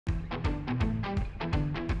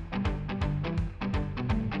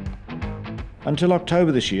Until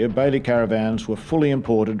October this year, Bailey caravans were fully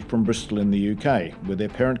imported from Bristol in the UK, where their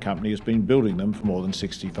parent company has been building them for more than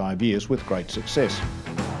 65 years with great success.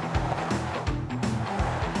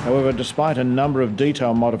 However, despite a number of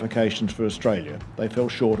detail modifications for Australia, they fell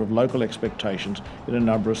short of local expectations in a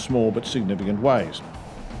number of small but significant ways.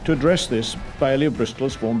 To address this, Bailey of Bristol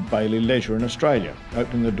has formed Bailey Leisure in Australia,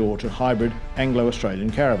 opening the door to hybrid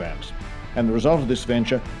Anglo-Australian caravans. And the result of this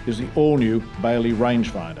venture is the all-new Bailey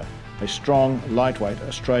Rangefinder, a strong, lightweight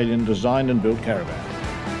Australian designed and built caravan.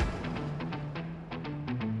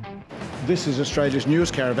 This is Australia's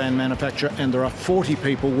newest caravan manufacturer, and there are 40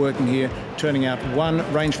 people working here, turning out one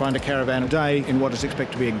rangefinder caravan a day in what is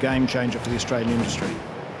expected to be a game changer for the Australian industry.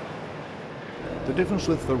 The difference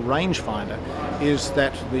with the rangefinder is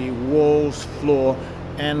that the walls, floor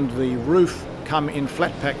and the roof come in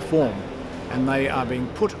flat pack form, and they are being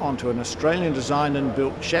put onto an Australian designed and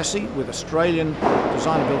built chassis with Australian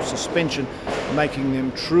designed and built suspension, making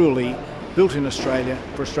them truly built in Australia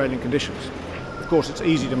for Australian conditions. Of course, it's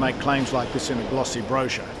easy to make claims like this in a glossy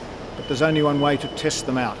brochure, but there's only one way to test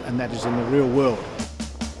them out, and that is in the real world.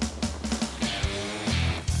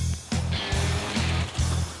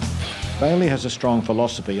 Bailey has a strong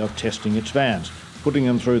philosophy of testing its vans, putting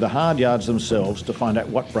them through the hard yards themselves to find out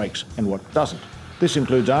what breaks and what doesn't. This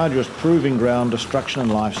includes arduous proving ground destruction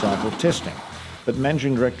and life cycle testing. But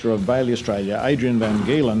Managing Director of Bailey Australia,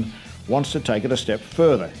 𝗚𝗲𝘁 wants to take it a step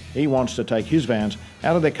further. He wants to take his vans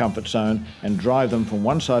out of their comfort zone and drive them from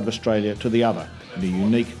one side of Australia to the other in a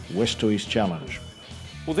unique west to east challenge.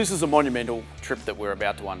 Well, this is a monumental trip that we're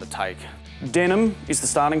about to undertake. Denham is the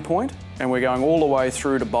starting point, and we're going all the way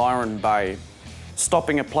through to Byron Bay,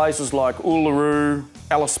 stopping at places like 𝗚𝗲𝘁,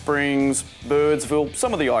 Alice Springs, Birdsville,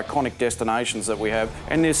 some of the iconic destinations that we have.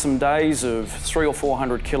 And there's some days of 300 or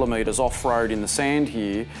 400 kilometres off-road in the sand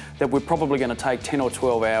here that we're probably going to take 10 or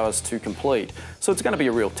 12 hours to complete. So it's going to be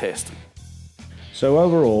a real test. So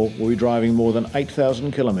overall, we'll be driving more than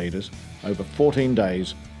 8,000 kilometres over 14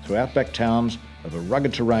 days through outback towns, over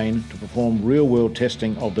rugged terrain to perform real-world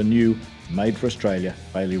testing of the new, made-for-Australia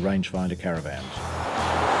Bailey Rangefinder caravans.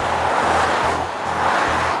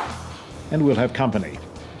 And we'll have company.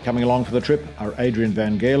 Coming along for the trip are Adrian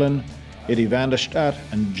van Geelen, Eddie van der Staat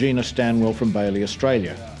and Gina Stanwell from Bailey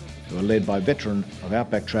Australia, who are led by veteran of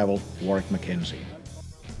outback travel Warwick Mackenzie.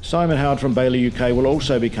 Simon Howard from Bailey UK will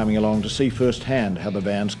also be coming along to see firsthand how the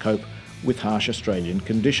vans cope with harsh Australian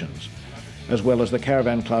conditions, as well as the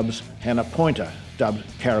Caravan Club's Hannah Pointer, dubbed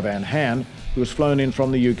Caravan Han, who has flown in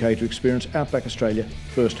from the UK to experience outback Australia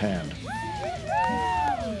firsthand.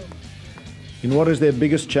 In what is their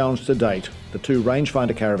biggest challenge to date, the two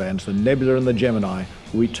rangefinder caravans, the Nebula and the Gemini,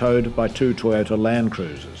 will be towed by two Toyota Land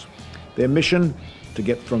Cruisers. Their mission? To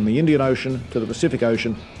get from the Indian Ocean to the Pacific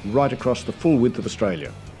Ocean, right across the full width of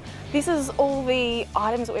Australia. This is all the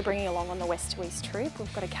items that we're bringing along on the west to east trip.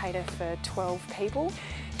 We've got to cater for 12 people.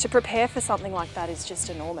 To prepare for something like that is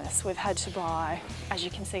just enormous. We've had to buy, as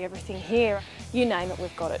you can see, everything here. You name it,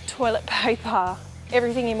 we've got it. Toilet paper,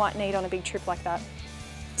 everything you might need on a big trip like that.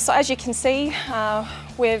 So as you can see,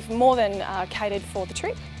 we've more than catered for the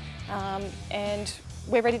trip, and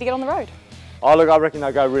we're ready to get on the road. Oh look, I reckon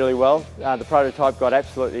they'll go really well. The prototype got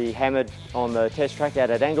absolutely hammered on the test track out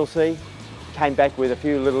at 𝗚𝗲𝘁. Came back with a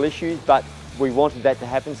few little issues, but we wanted that to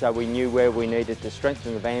happen, so we knew where we needed to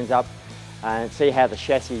strengthen the vans up and see how the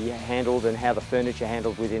chassis handled and how the furniture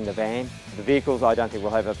handled within the van. The vehicles, I don't think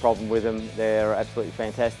we'll have a problem with them. They're absolutely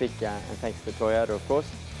fantastic, and thanks to Toyota, of course.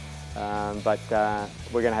 But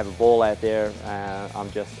we're going to have a ball out there. I'm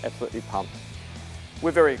just absolutely pumped.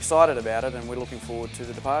 We're very excited about it, and we're looking forward to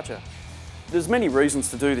the departure. There's many reasons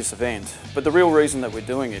to do this event, but the real reason that we're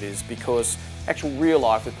doing it is because actual real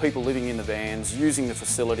life with people living in the vans, using the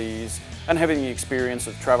facilities and having the experience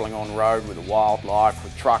of travelling on road with the wildlife,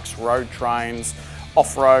 with trucks, road trains,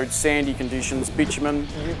 off-road, sandy conditions, bitumen,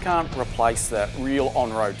 you can't replace that real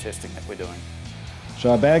on-road testing that we're doing.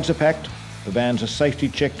 So our bags are packed, the vans are safety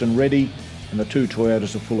checked and ready, and the two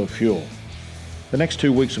Toyotas are full of fuel. The next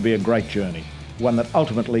 2 weeks will be a great journey, one that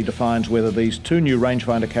ultimately defines whether these two new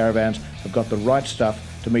rangefinder caravans have got the right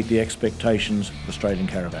stuff to meet the expectations of Australian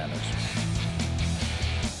caravanners.